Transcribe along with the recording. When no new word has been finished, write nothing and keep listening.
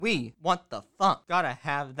We want the funk. Gotta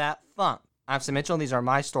have that funk. I'm Sam Mitchell, and these are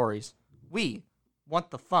my stories. We want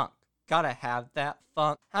the funk. Gotta have that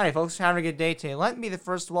funk. Howdy, folks. Having a good day today. Let me be the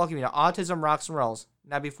first to welcome you to Autism Rocks and Rolls.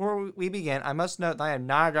 Now, before we begin, I must note that I am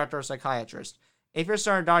not a doctor or psychiatrist. If your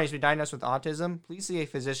son or daughter is diagnosed with autism, please see a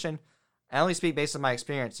physician. I only speak based on my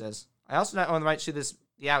experiences. I also not own the right to the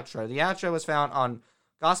outro. The outro was found on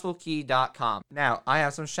gospelkey.com. Now, I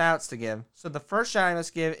have some shout-outs to give. So the first shout I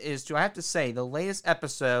must give is to, I have to say, the latest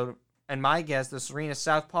episode, and my guest, the Serena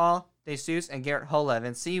Southpaw, DeJesus, and Garrett Holev,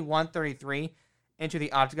 in C133, Into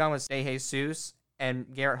the Octagon with DeJesus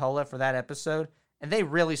and Garrett Holev for that episode, and they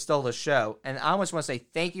really stole the show. And I almost want to say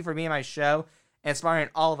thank you for being on my show and inspiring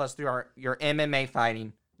all of us through your MMA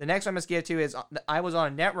fighting. The next one I must give to is, I was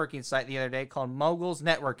on a networking site the other day called Moguls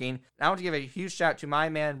Networking, and I want to give a huge shout out to my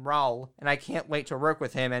man Raul, and I can't wait to work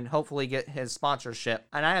with him and hopefully get his sponsorship.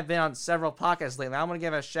 And I have been on several podcasts lately. I want to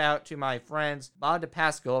give a shout out to my friends Bob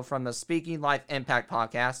DePascal from the Speaking Life Impact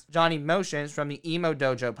podcast, Johnny Motions from the Emo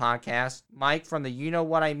Dojo podcast, Mike from the You Know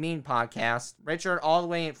What I Mean podcast, Richard all the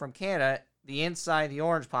way from Canada, the Inside the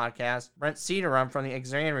Orange podcast, Brent Cedarum from the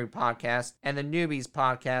Examinary podcast, and the Newbies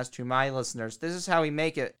podcast to my listeners. This is how we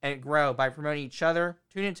make it and grow, by promoting each other.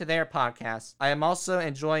 Tune into their podcasts. I am also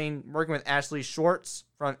enjoying working with Ashley Schwartz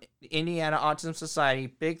from the Indiana Autism Society.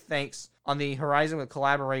 Big thanks on the Horizon with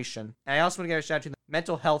collaboration. And I also want to give a shout out to the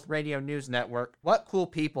Mental Health Radio News Network. What cool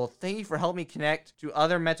people. Thank you for helping me connect to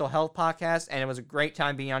other mental health podcasts, and it was a great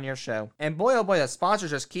time being on your show. And boy, oh boy, the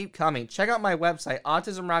sponsors just keep coming. Check out my website,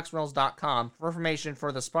 autismrocksrolls.com, for information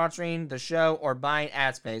for the sponsoring the show or buying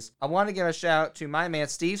ad space. I want to give a shout out to my man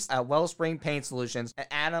Steve at Wellspring Pain Solutions and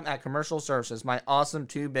Adam at Commercial Services, my awesome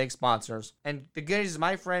two big sponsors. And the good news is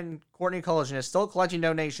my friend Courtney Collision is still collecting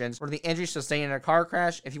donations for the injury sustained in a car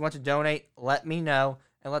crash. If you want to donate, let me know,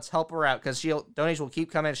 and let's help her out, because donations will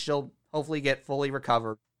keep coming. She'll hopefully get fully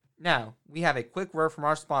recovered. Now, we have a quick word from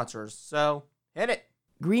our sponsors, so hit it.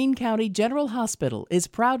 Greene County General Hospital is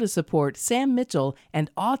proud to support Sam Mitchell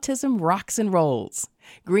and Autism Rocks and Rolls.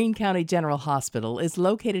 Greene County General Hospital is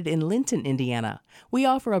located in Linton, Indiana. We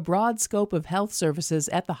offer a broad scope of health services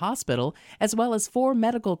at the hospital, as well as 4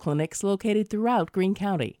 medical clinics located throughout Greene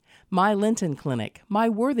County: my Linton Clinic, my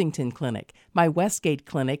Worthington Clinic, my Westgate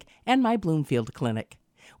Clinic, and my Bloomfield Clinic.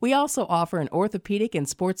 We also offer an orthopedic and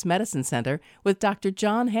sports medicine center with Dr.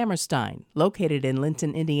 John Hammerstein, located in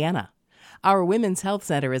Linton, Indiana. Our Women's Health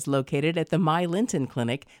Center is located at the My Linton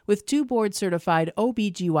Clinic with 2 board-certified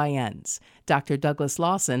OBGYNs, Dr. Douglas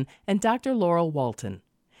Lawson and Dr. Laurel Walton.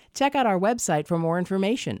 Check out our website for more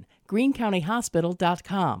information,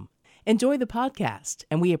 greencountyhospital.com. Enjoy the podcast,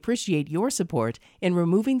 and we appreciate your support in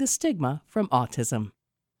removing the stigma from autism.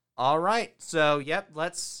 All right, so,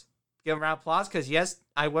 let's give them a round of applause, because, yes,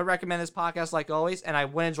 I would recommend this podcast like always, and I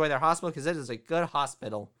would enjoy their hospital, because it is a good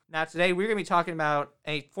hospital. Now, today, we're going to be talking about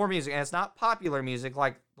for music, and it's not popular music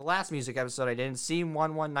like the last music episode I did in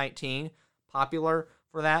C1119, popular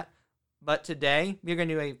for that. But today, we're going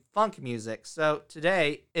to do a funk music. So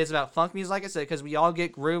today is about funk music, like I said, because we all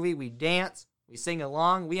get groovy, we dance, we sing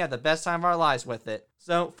along, we have the best time of our lives with it.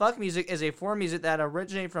 So funk music is a form of music that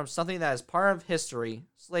originated from something that is part of history,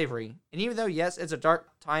 slavery. And even though, yes, it's a dark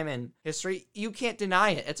time in history, you can't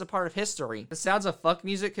deny it. It's a part of history. The sounds of funk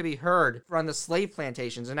music could be heard from the slave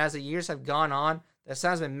plantations, and as the years have gone on, the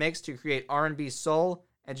sounds have been mixed to create R&B, soul,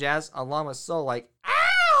 and jazz, along with soul, like,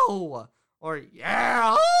 ow! Or,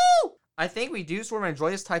 yeah! Oh! I think we do sort of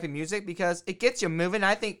enjoy this type of music because it gets you moving.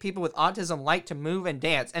 I think people with autism like to move and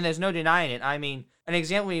dance, and there's no denying it. I mean, an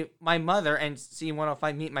example, my mother, and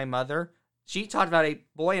C105 Meet My Mother, she talked about a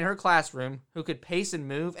boy in her classroom who could pace and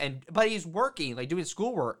move, but he's working, like doing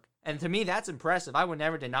schoolwork. And to me, that's impressive. I would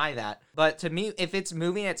never deny that. But to me, if it's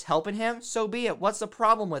moving, it's helping him, so be it. What's the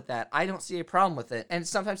problem with that? I don't see a problem with it. And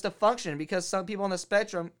sometimes to function, because some people on the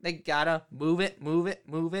spectrum, they gotta move it, move it,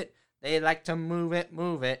 move it. They like to move it,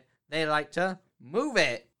 move it. They like to move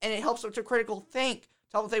it. And it helps them to critical think.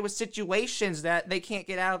 To help them with situations that they can't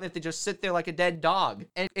get out of if they just sit there like a dead dog.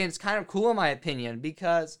 And it's kind of cool in my opinion,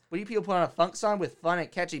 because when you people put on a funk song with fun and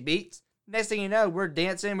catchy beats, next thing you know, we're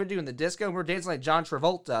dancing, we're doing the disco, we're dancing like John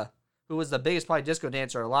Travolta, who was the biggest probably disco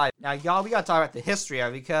dancer alive. Now, y'all, we gotta talk about the history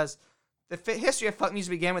of it, because the history of funk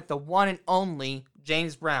music began with the one and only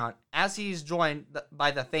James Brown, as he's joined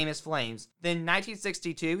by the Famous Flames. Then in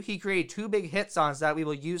 1962, he created 2 big hit songs that we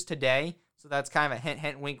will use today, so that's kind of a hint,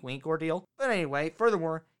 hint, wink, wink ordeal. But anyway,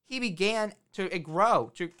 furthermore, he began to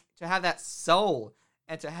grow, to have that soul,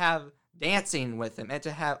 and to have dancing with him, and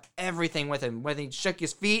to have everything with him, whether he shook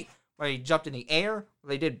his feet, whether he jumped in the air,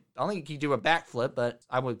 I don't think he could do a backflip, but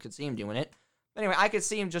I could see him doing it. But anyway, I could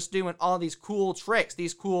see him just doing all these cool tricks,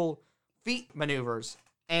 these cool feet maneuvers.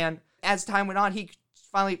 And as time went on,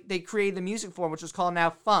 they created the music for him, which was called now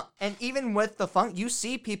funk. And even with the funk, you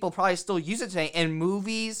see people probably still use it today in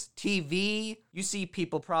movies, TV. You see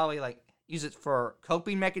people probably like use it for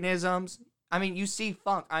coping mechanisms. I mean, you see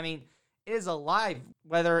funk. I mean, it is alive.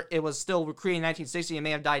 Whether it was still created in 1960 and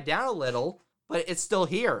may have died down a little, but it's still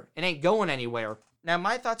here. It ain't going anywhere. Now,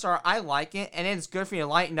 my thoughts are I like it, and it's good for you to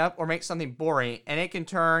lighten up or make something boring, and it can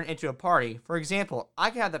turn into a party. For example,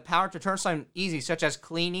 I can have the power to turn something easy, such as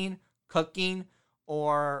cleaning, cooking,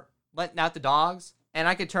 or letting out the dogs, and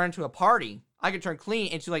I could turn into a party. I could turn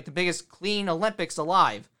clean into like the biggest clean Olympics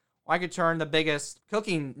alive. Or I could turn the biggest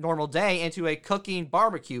cooking normal day into a cooking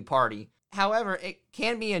barbecue party. However, it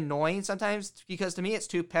can be annoying sometimes because to me it's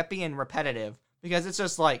too peppy and repetitive. Because it's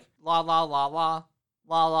just like la la la la,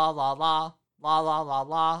 la la la la, la la la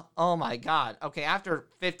la. Oh my god. Okay, after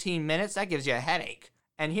 15 minutes, that gives you a headache.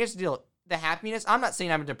 And here's the deal. The happiness, I'm not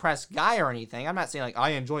saying I'm a depressed guy or anything. I'm not saying like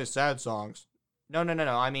I enjoy sad songs. No.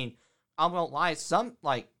 I mean, I won't lie. Some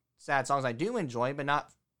like sad songs I do enjoy, but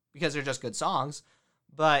not because they're just good songs.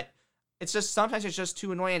 But it's just sometimes it's just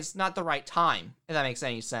too annoying. It's not the right time, if that makes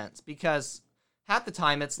any sense. Because half the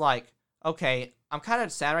time it's like, okay, I'm kind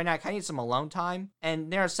of sad right now. I kind of need some alone time.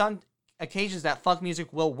 And there are some occasions that funk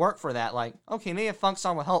music will work for that. Like, okay, maybe a funk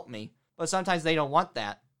song will help me. But sometimes they don't want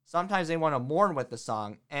that. Sometimes they want to mourn with the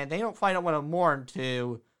song. And they don't quite want to mourn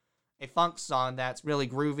to a funk song that's really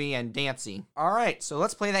groovy and dancey. All right, so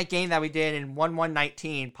let's play that game that we did in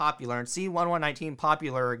 1119 Popular and see 1119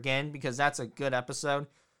 Popular again because that's a good episode.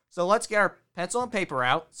 So let's get our pencil and paper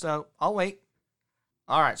out. So I'll wait.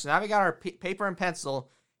 All right, so now we got our paper and pencil.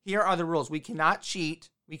 Here are the rules. We cannot cheat.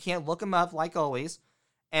 We can't look them up like always.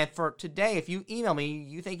 And for today, if you email me,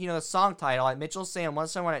 you think you know the song title at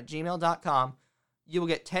mitchellsam171@gmail.com, you will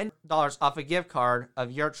get $10 off a gift card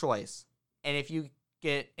of your choice. And if you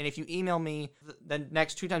email me the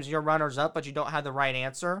next 2 times your runner's up, but you don't have the right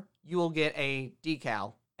answer, you will get a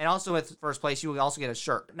decal. And also with first place, you will also get a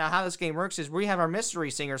shirt. Now, how this game works is we have our mystery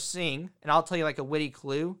singer sing, and I'll tell you like a witty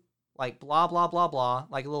clue, like blah, blah, blah, blah,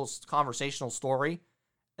 like a little conversational story.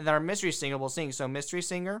 And then our mystery singer will sing. So, mystery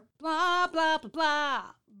singer. Blah, blah, blah, blah.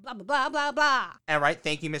 Blah, blah, blah, blah, blah. All right,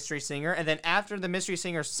 thank you, mystery singer. And then after the mystery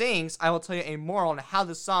singer sings, I will tell you a moral on how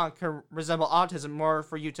the song can resemble autism more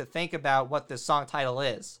for you to think about what this song title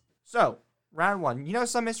is. So, round 1. You know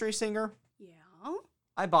some mystery singer? Yeah.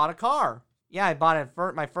 I bought a car. Yeah, I bought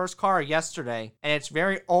my first car yesterday. And it's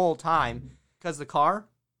very old time because the car,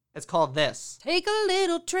 it's called this. Take a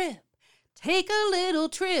little trip. Take a little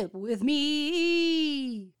trip with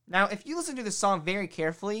me. Now, if you listen to this song very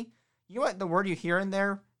carefully, you know what the word you hear in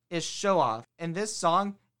there is show off. In this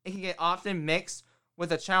song, it can get often mixed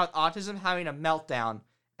with a child with autism having a meltdown.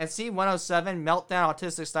 And see 107 Meltdown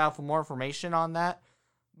Autistic Style for more information on that.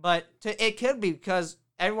 But it could be because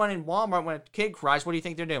everyone in Walmart, when a kid cries, what do you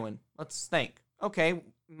think they're doing? Let's think. Okay, in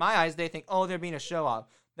my eyes, they think, oh, they're being a show off.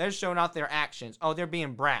 They're showing off their actions. Oh, they're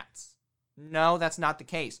being brats. No, that's not the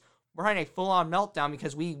case. We're having a full-on meltdown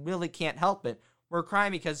because we really can't help it. We're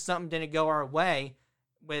crying because something didn't go our way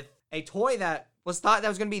with a toy that was thought that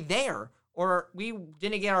was going to be there. Or we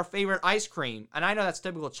didn't get our favorite ice cream. And I know that's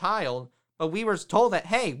typical child, but we were told that,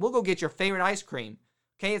 hey, we'll go get your favorite ice cream.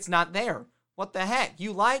 Okay, it's not there. What the heck?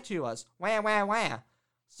 You lied to us. Wah, wah, wah.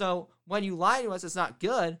 So when you lie to us, it's not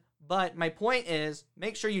good. But my point is,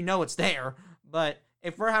 make sure you know it's there. But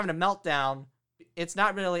if we're having a meltdown, it's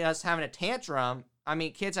not really us having a tantrum. I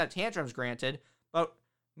mean, kids have tantrums, granted, but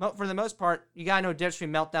for the most part, you gotta know the difference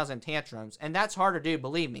between meltdowns and tantrums, and that's hard to do,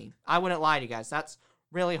 believe me. I wouldn't lie to you guys. That's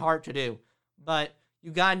really hard to do, but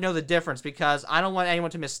you gotta know the difference because I don't want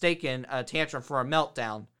anyone to mistake a tantrum for a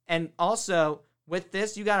meltdown. And also, with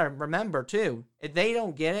this, you gotta remember, too, if they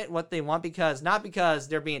don't get it, what they want, not because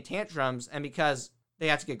they're being tantrums and because they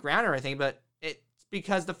have to get grounded or anything, but it's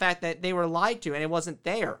because the fact that they were lied to and it wasn't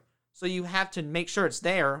there. So you have to make sure it's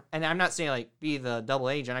there. And I'm not saying, like, be the double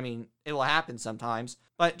agent. I mean, it will happen sometimes.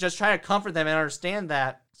 But just try to comfort them and understand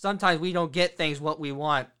that sometimes we don't get things what we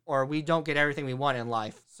want or we don't get everything we want in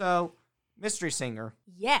life. So, mystery singer.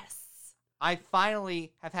 Yes. I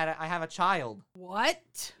finally have a child.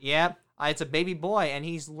 What? Yep. It's a baby boy, and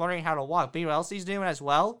he's learning how to walk. But you know what else he's doing as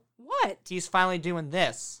well? What? He's finally doing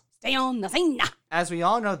this. Stay on the thing. As we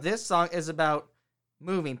all know, this song is about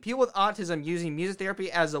moving. People with autism using music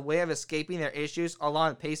therapy as a way of escaping their issues along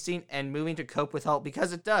with pacing and moving to cope with help,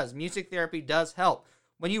 because it does. Music therapy does help.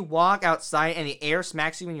 When you walk outside and the air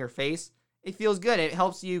smacks you in your face, it feels good. It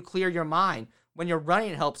helps you clear your mind. When you're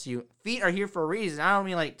running, it helps you. Feet are here for a reason. I don't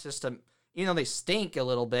mean like just to, even though they stink a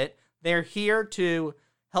little bit, they're here to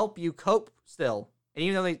help you cope still. And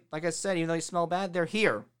even though they, like I said, even though they smell bad, they're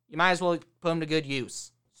here. You might as well put them to good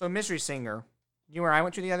use. So, Mystery Singer, you know where I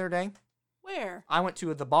went to the other day? Where? I went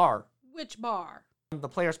to the bar. Which bar? The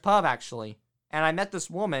Players Pub, actually. And I met this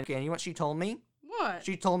woman, and you know what she told me? What?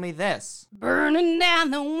 She told me this. Burning down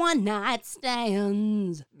the one-night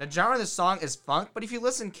stands. The genre of the song is funk, but if you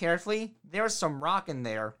listen carefully, there's some rock in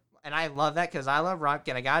there. And I love that because I love rock,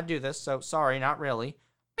 and I gotta do this, so sorry, not really.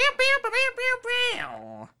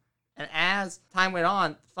 And as time went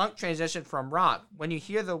on, funk transitioned from rock. When you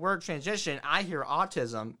hear the word transition, I hear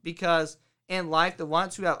autism, because in life, the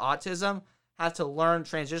ones who have autism have to learn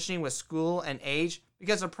transitioning with school and age,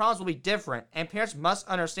 because the problems will be different, and parents must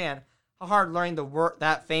understand how hard learning the word,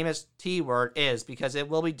 that famous T word, is, because it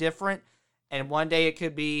will be different. And one day it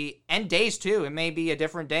could be, and days too. It may be a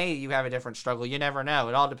different day you have a different struggle. You never know.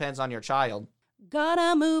 It all depends on your child.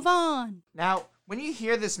 Gotta move on. Now, when you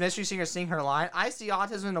hear this mystery singer sing her line, I see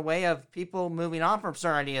autism in a way of people moving on from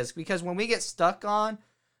certain ideas. Because when we get stuck on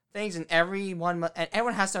things, and everyone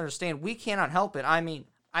has to understand, we cannot help it. I mean,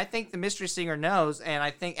 I think the mystery singer knows, and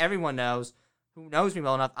I think everyone knows, who knows me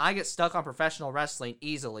well enough, I get stuck on professional wrestling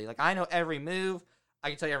easily. Like, I know every move. I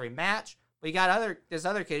can tell you every match. But you got this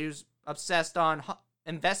other kid who's obsessed on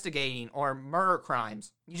investigating or murder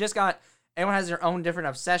crimes. You just got, everyone has their own different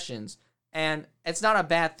obsessions, and it's not a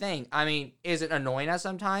bad thing. I mean, is it annoying us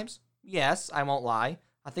sometimes? Yes, I won't lie.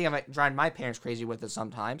 I think I might drive my parents crazy with it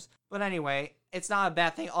sometimes. But anyway, it's not a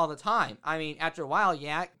bad thing all the time. I mean, after a while,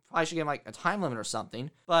 yeah, probably should give like a time limit or something,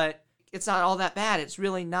 but it's not all that bad. It's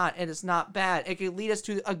really not. It is not bad. It could lead us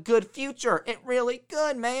to a good future. It really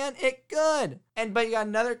could, man. It could. But you got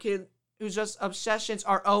another kid whose just obsessions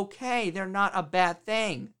are okay. They're not a bad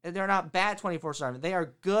thing. They're not bad 24/7. They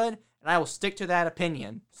are good, and I will stick to that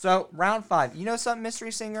opinion. So, round 5. You know something,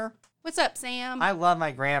 mystery singer? What's up, Sam? I love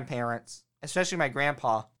my grandparents, especially my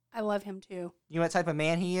grandpa. I love him too. You know what type of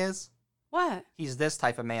man he is? What? He's this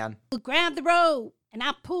type of man. Grab the rope, and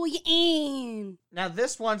I'll pull you in. Now,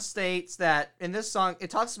 this one states that in this song,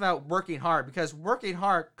 it talks about working hard, because working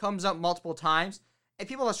hard comes up multiple times, and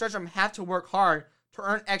people in the spectrum have to work hard to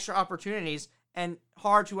earn extra opportunities, and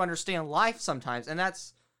hard to understand life sometimes. And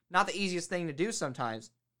that's not the easiest thing to do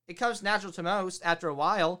sometimes. It comes natural to most after a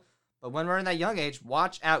while, but when we're in that young age,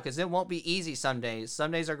 watch out, because it won't be easy some days. Some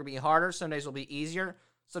days are going to be harder, some days will be easier,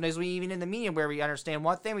 some days we even in the medium where we understand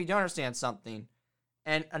one thing, we don't understand something.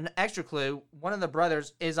 And an extra clue, one of the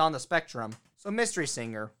brothers is on the spectrum. So, mystery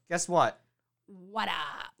singer, guess what? What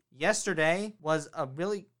up? Yesterday was a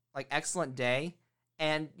really excellent day.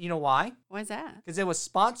 And you know why? Why's that? Because it was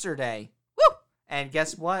sponsor day. Woo! And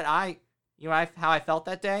guess what? How I felt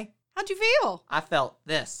that day? How'd you feel? I felt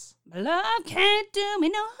this. Love can't do me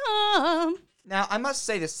no harm. Now, I must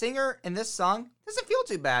say, the singer in this song doesn't feel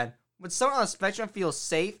too bad. When someone on the spectrum feels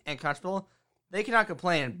safe and comfortable, they cannot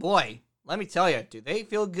complain. And boy, let me tell you, do they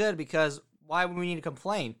feel good, because why would we need to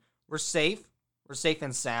complain? We're safe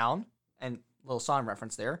and sound, and a little song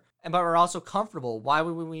reference there. But we're also comfortable. Why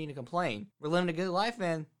would we need to complain? We're living a good life,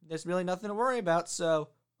 and there's really nothing to worry about. So,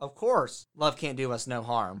 of course, love can't do us no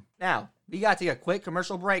harm. Now, we got to take a quick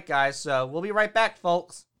commercial break, guys. So, we'll be right back,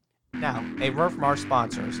 folks. Now, a word from our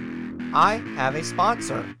sponsors. I have a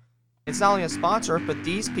sponsor. It's not only a sponsor, but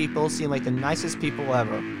these people seem like the nicest people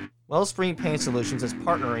ever. Wellspring Pain Solutions is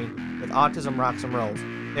partnering with Autism Rocks and Rolls.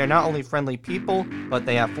 They are not only friendly people, but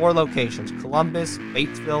they have 4 locations: Columbus,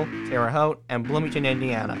 Batesville, Terre Haute, and Bloomington,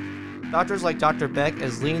 Indiana. Doctors like Dr. Beck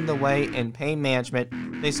is leading the way in pain management.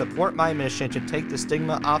 They support my mission to take the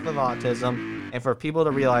stigma off of autism and for people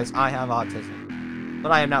to realize I have autism.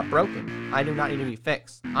 But I am not broken. I do not need to be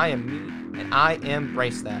fixed. I am me, and I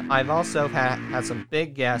embrace that. I've also had some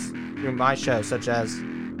big guests through my show, such as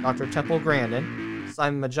Dr. Temple Grandin,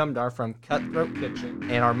 Simon Majumdar from Cutthroat Kitchen,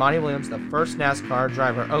 and Armani Williams, the first NASCAR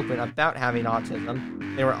driver, open about having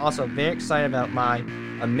autism. They were also very excited about my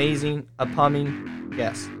amazing, upcoming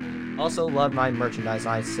guests. Also love my merchandise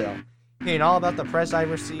I sell. Hearing all about the press I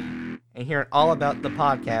receive, and hearing all about the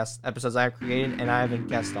podcast episodes I have created and I have been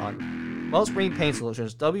guest on. Wellspring Pain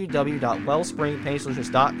Solutions,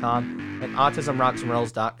 www.wellspringpainsolutions.com and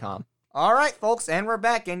autismrocksandrolls.com. All right, folks, and we're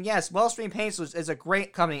back. And yes, Wellspring Pain Solutions is a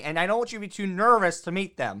great company, and I don't want you to be too nervous to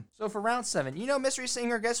meet them. So for round 7, you know, mystery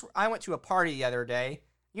singer, guess I went to a party the other day.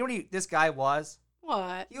 You know what this guy was?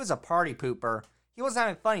 What? He was a party pooper. He wasn't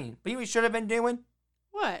having fun, but you know what he should have been doing?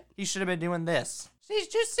 What? He should have been doing this. She's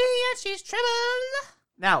juicy and she's trouble.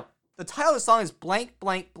 Now, the title of the song is blank,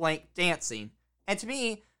 blank, blank, dancing. And to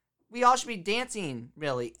me, we all should be dancing,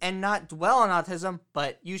 really, and not dwell on autism,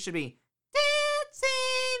 but you should be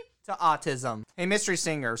dancing to autism. Hey, mystery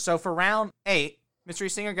singer. So for round 8, mystery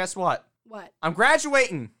singer, guess what? What? I'm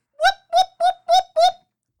graduating. Whoop, whoop, whoop, whoop, whoop.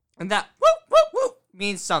 And that whoop, whoop, whoop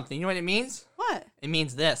means something. You know what it means? What? It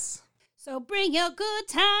means this. So bring your good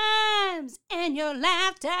times and your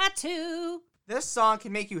laughter too. This song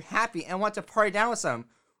can make you happy and want to party down with some.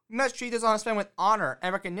 You must treat this song with honor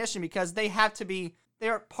and recognition because they're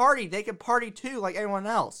a party. They can party too like everyone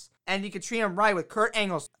else. And you can treat them right with Kurt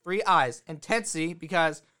Angle's 3 eyes. Intensity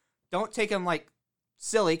because don't take them like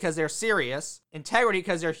silly because they're serious. Integrity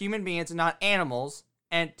because they're human beings and not animals.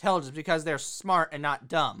 And intelligence because they're smart and not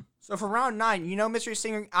dumb. So for round 9, you know, Mystery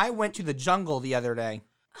Singer, I went to the jungle the other day.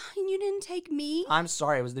 And you didn't take me? I'm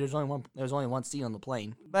sorry, there was only one seat on the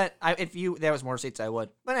plane. But if there was more seats, I would.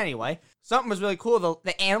 But anyway, something was really cool though.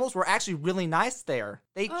 The animals were actually really nice there.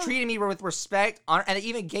 They treated me with respect, honor, and they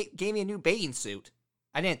even gave me a new bathing suit.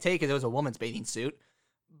 I didn't take it because it was a woman's bathing suit.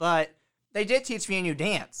 But they did teach me a new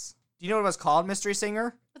dance. Do you know what it was called, Mystery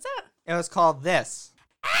Singer? What's that? It was called this.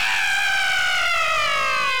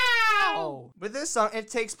 Ow! With this song, it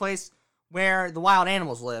takes place where the wild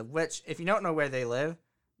animals live, which, if you don't know where they live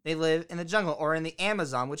in the jungle or in the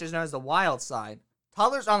Amazon, which is known as the wild side.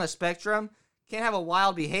 Toddlers on the spectrum can have a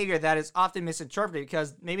wild behavior that is often misinterpreted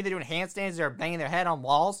because maybe they're doing handstands, they're banging their head on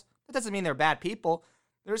walls. That doesn't mean they're bad people.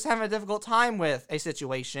 They're just having a difficult time with a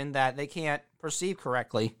situation that they can't perceive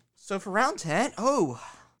correctly. So for round 10, I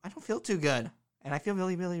don't feel too good. And I feel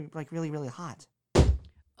really hot.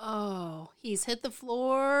 Oh, he's hit the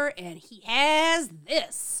floor and he has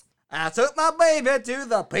this. I took my baby to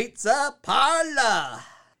the pizza parlor.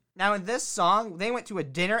 Now in this song, they went to a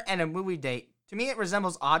dinner and a movie date. To me, it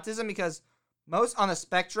resembles autism because most on the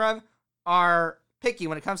spectrum are picky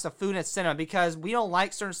when it comes to food and cinema because we don't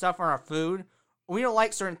like certain stuff on our food. We don't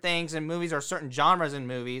like certain things in movies or certain genres in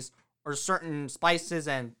movies or certain spices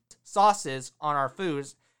and sauces on our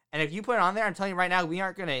foods. And if you put it on there, I'm telling you right now, we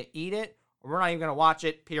aren't going to eat it or we're not even going to watch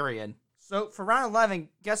it, period. So for round 11,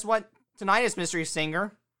 guess what? Tonight is Mystery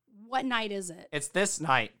Singer. What night is it? It's this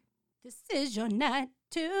night. This is your night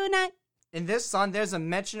tonight. In this song, there's a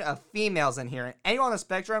mention of females in here. And anyone on the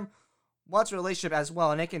spectrum wants a relationship as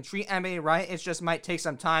well, and they can treat anybody right. It just might take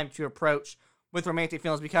some time to approach with romantic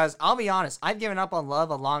feelings because I'll be honest, I've given up on love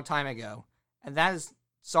a long time ago. And that is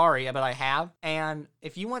sorry, but I have. And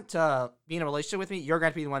if you want to be in a relationship with me, you're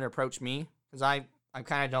going to be the one to approach me because I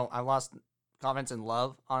lost confidence in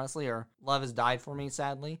love, honestly, or love has died for me,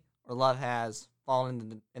 sadly, or love has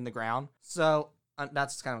fallen in the ground. So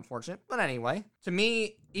that's kind of unfortunate. But anyway, to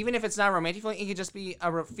me, even if it's not a romantic feeling, it could just be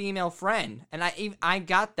a female friend. And I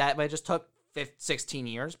got that, but it just took 16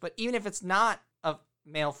 years. But even if it's not a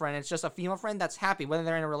male friend, it's just a female friend that's happy, whether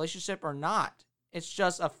they're in a relationship or not. It's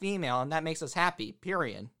just a female, and that makes us happy,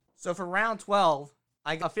 period. So for round 12,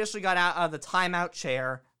 I officially got out of the timeout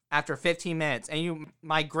chair after 15 minutes. And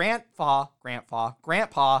my grandpa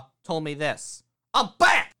told me this. I'm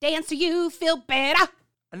back! Dance so you feel better.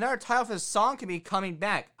 Another title for this song can be Coming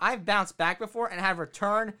Back. I've bounced back before and have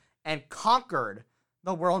returned and conquered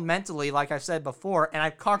the world mentally, like I've said before, and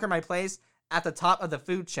I've conquered my place at the top of the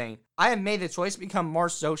food chain. I have made the choice to become more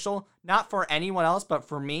social, not for anyone else, but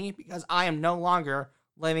for me, because I am no longer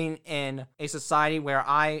living in a society where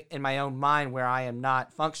in my own mind, where I am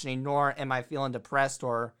not functioning, nor am I feeling depressed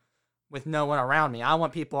or with no one around me. I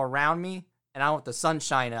want people around me, and I want the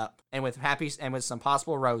sunshine up, and with some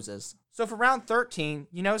possible roses. So for round 13,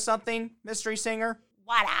 you know something, Mystery Singer?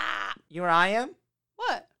 What up? You know what I am?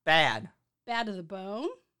 What? Bad. Bad to the bone?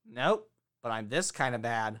 Nope, but I'm this kind of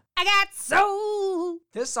bad. I got soul.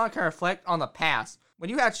 This song can reflect on the past. When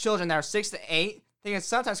you have children that are 6 to 8, they can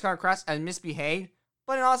sometimes come across as misbehaved,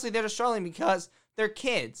 but honestly, they're just struggling because they're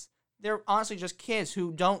kids. They're honestly just kids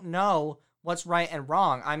who don't know what's right and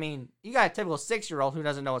wrong. I mean, you got a typical 6-year-old who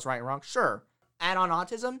doesn't know what's right and wrong. Sure, add on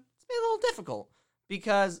autism, it's been a little difficult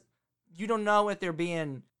because you don't know if they're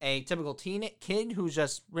being a typical teen kid who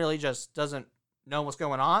just really just doesn't know what's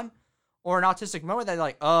going on, or an autistic moment that they're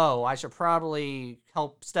like, oh, I should probably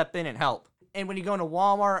step in and help. And when you go into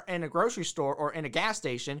Walmart, in a grocery store, or in a gas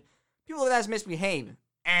station, people look at that as misbehaved.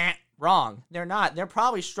 Wrong. They're not. They're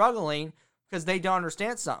probably struggling because they don't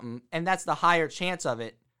understand something, and that's the higher chance of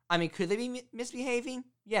it. I mean, could they be misbehaving?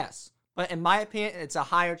 Yes. But in my opinion, it's a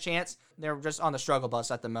higher chance they're just on the struggle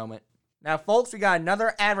bus at the moment. Now, folks, we got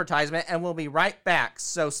another advertisement, and we'll be right back.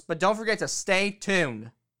 But don't forget to stay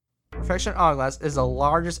tuned. Perfection Auto Glass is the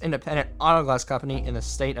largest independent auto glass company in the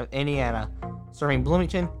state of Indiana, serving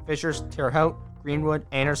Bloomington, Fishers, Terre Haute, Greenwood,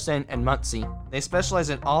 Anderson, and Muncie. They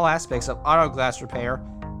specialize in all aspects of auto glass repair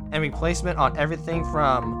and replacement on everything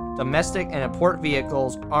from domestic and import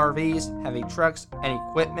vehicles, RVs, heavy trucks, and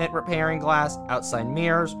equipment repairing glass, outside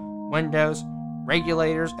mirrors, windows,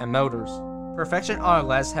 regulators, and motors. Perfection Auto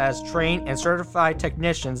Glass has trained and certified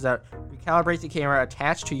technicians that recalibrate the camera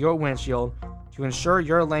attached to your windshield to to ensure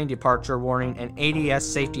your lane departure warning and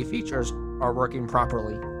ADS safety features are working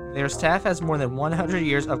properly. Their staff has more than 100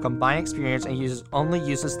 years of combined experience and only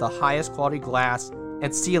uses the highest quality glass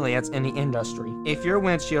and sealants in the industry. If your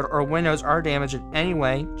windshield or windows are damaged in any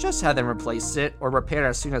way, just have them replace it or repaired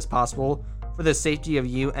as soon as possible for the safety of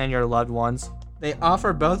you and your loved ones. They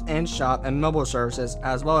offer both in-shop and mobile services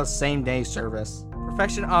as well as same-day service.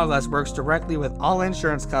 Perfection Auto Glass works directly with all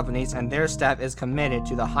insurance companies, and their staff is committed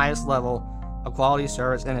to the highest level of quality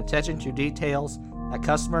service and attention to details that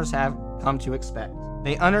customers have come to expect.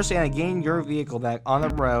 They understand that getting your vehicle back on the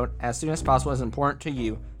road as soon as possible is important to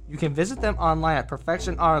you. You can visit them online at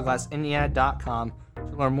perfectionautoglassindiana.com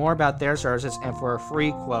to learn more about their services and for a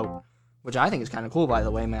free quote, which I think is kind of cool, by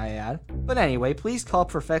the way, may I add. But anyway, please call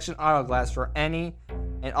Perfection Auto Glass for any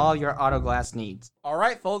and all your auto glass needs. All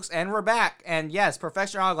right, folks, and we're back. And yes,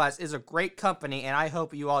 Perfection Auto Glass is a great company, and I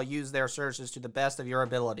hope you all use their services to the best of your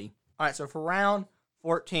ability. All right, so for round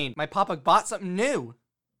 14, my papa bought something new,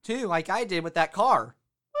 too, like I did with that car.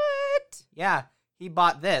 What? Yeah, he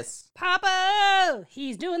bought this. Papa,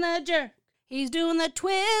 he's doing the jerk. He's doing the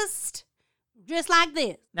twist. Just like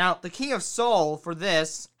this. Now, the King of Soul for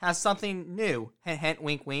this has something new. Hint, hint,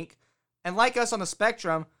 wink, wink. And like us on the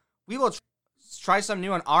spectrum, we will try something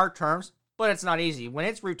new on our terms, but it's not easy. When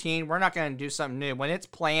it's routine, we're not going to do something new. When it's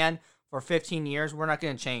planned for 15 years, we're not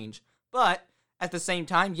going to change. But at the same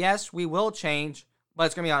time, yes, we will change, but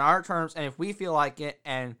it's going to be on our terms. And if we feel like it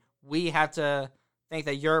and we have to think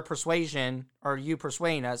that your persuasion or you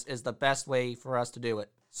persuading us is the best way for us to do it.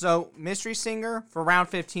 So, Mystery Singer for round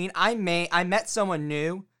 15, I met someone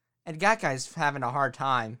new, and that guy's having a hard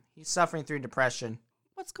time. He's suffering through depression.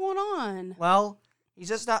 What's going on? Well, he's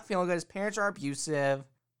just not feeling good. His parents are abusive,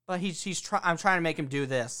 but I'm trying to make him do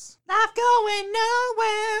this. Life going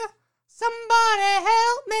nowhere. Somebody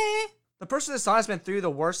help me. The person in the song has been through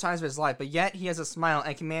the worst times of his life, but yet he has a smile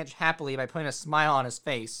and can manage happily by putting a smile on his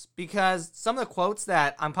face. Because some of the quotes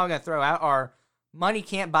that I'm probably going to throw out are, money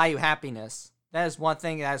can't buy you happiness. That is one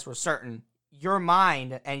thing that is for certain. Your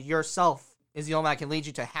mind and yourself is the only one that can lead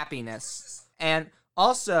you to happiness. And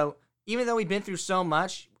also, even though we've been through so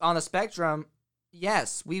much on the spectrum,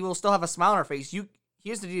 yes, we will still have a smile on our face.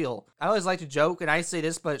 Here's the deal. I always like to joke, and I say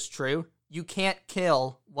this, but it's true. You can't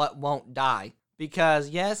kill what won't die. Because,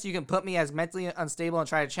 yes, you can put me as mentally unstable and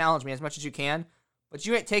try to challenge me as much as you can, but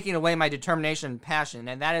you ain't taking away my determination and passion,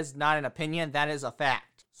 and that is not an opinion, that is a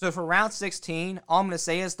fact. So for round 16, all I'm going to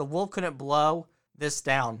say is the wolf couldn't blow this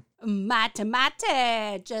down. Mighty,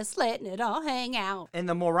 just letting it all hang out. In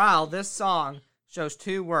the morale, this song shows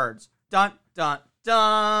two words. Dun, dun,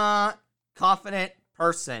 dun. Confident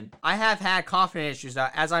person. I have had confidence issues,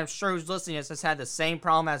 as I'm sure who's listening to this has had the same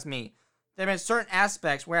problem as me. There have been certain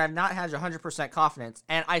aspects where I've not had 100% confidence,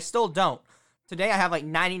 and I still don't. Today I have like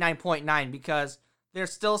 99.9 because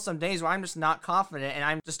there's still some days where I'm just not confident and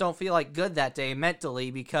I just don't feel like good that day mentally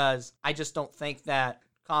because I just don't think that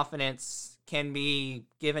confidence can be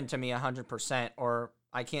given to me 100% or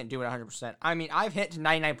I can't do it 100%. I mean, I've hit to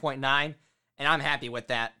 99.9 and I'm happy with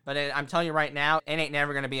that. But I'm telling you right now, it ain't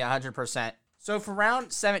never going to be 100%. So for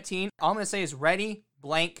round 17, all I'm going to say is ready,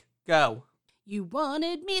 blank, go. You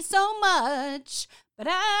wanted me so much, but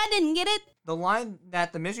I didn't get it. The line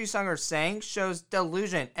that the mystery singer sang shows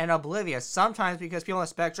delusion and oblivious, sometimes because people on the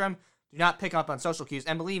spectrum do not pick up on social cues.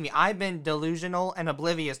 And believe me, I've been delusional and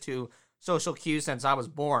oblivious to social cues since I was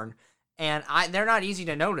born. And they're not easy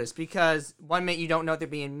to notice because one minute you don't know if they're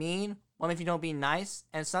being mean, one minute you don't be nice,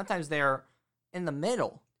 and sometimes they're in the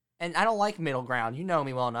middle. And I don't like middle ground. You know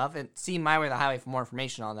me well enough. And see My Way or the Highway for more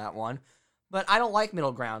information on that one. But I don't like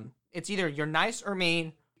middle ground. It's either you're nice or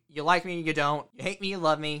mean. You like me, you don't. You hate me, you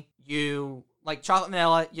love me. You like chocolate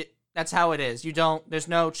vanilla. That's how it is. There's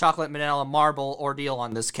no chocolate vanilla marble ordeal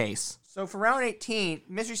on this case. So for round 18,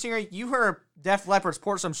 Mystery Singer, you heard Def Leppard's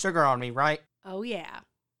Pour Some Sugar on Me, right? Oh, yeah.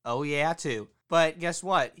 Oh, yeah, too. But guess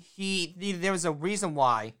what? There was a reason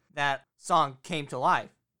why that song came to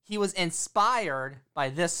life. He was inspired by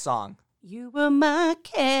this song. You were my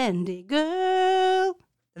candy girl.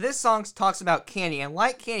 This song talks about candy, and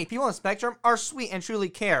like candy, people on the spectrum are sweet and truly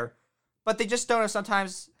care, but they just don't know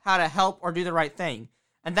sometimes how to help or do the right thing.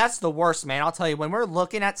 And that's the worst, man. I'll tell you, when we're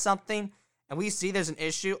looking at something and we see there's an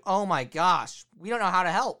issue, oh my gosh, we don't know how to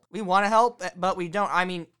help. We want to help, but we don't. I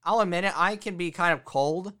mean, I'll admit it, I can be kind of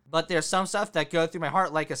cold, but there's some stuff that go through my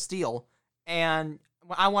heart like a steel, and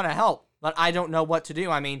I want to help, but I don't know what to do.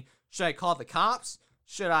 I mean, should I call the cops?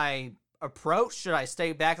 Should I approach? Should I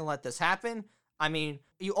stay back and let this happen? I mean,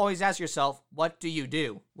 you always ask yourself, what do you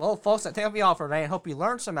do? Well, folks, I think that'll be all for today. I hope you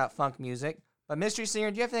learned some about funk music. But Mystery Singer,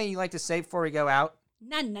 do you have anything you'd like to say before we go out?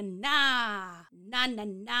 Na na na, na na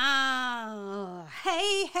na.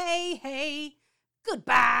 Hey, hey, hey.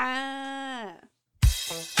 Goodbye.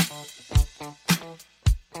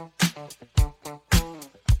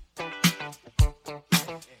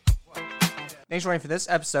 Thanks for waiting for this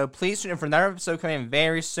episode. Please tune in for another episode coming in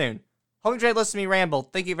very soon. Hope you enjoyed listening to me ramble.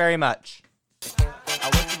 Thank you very much.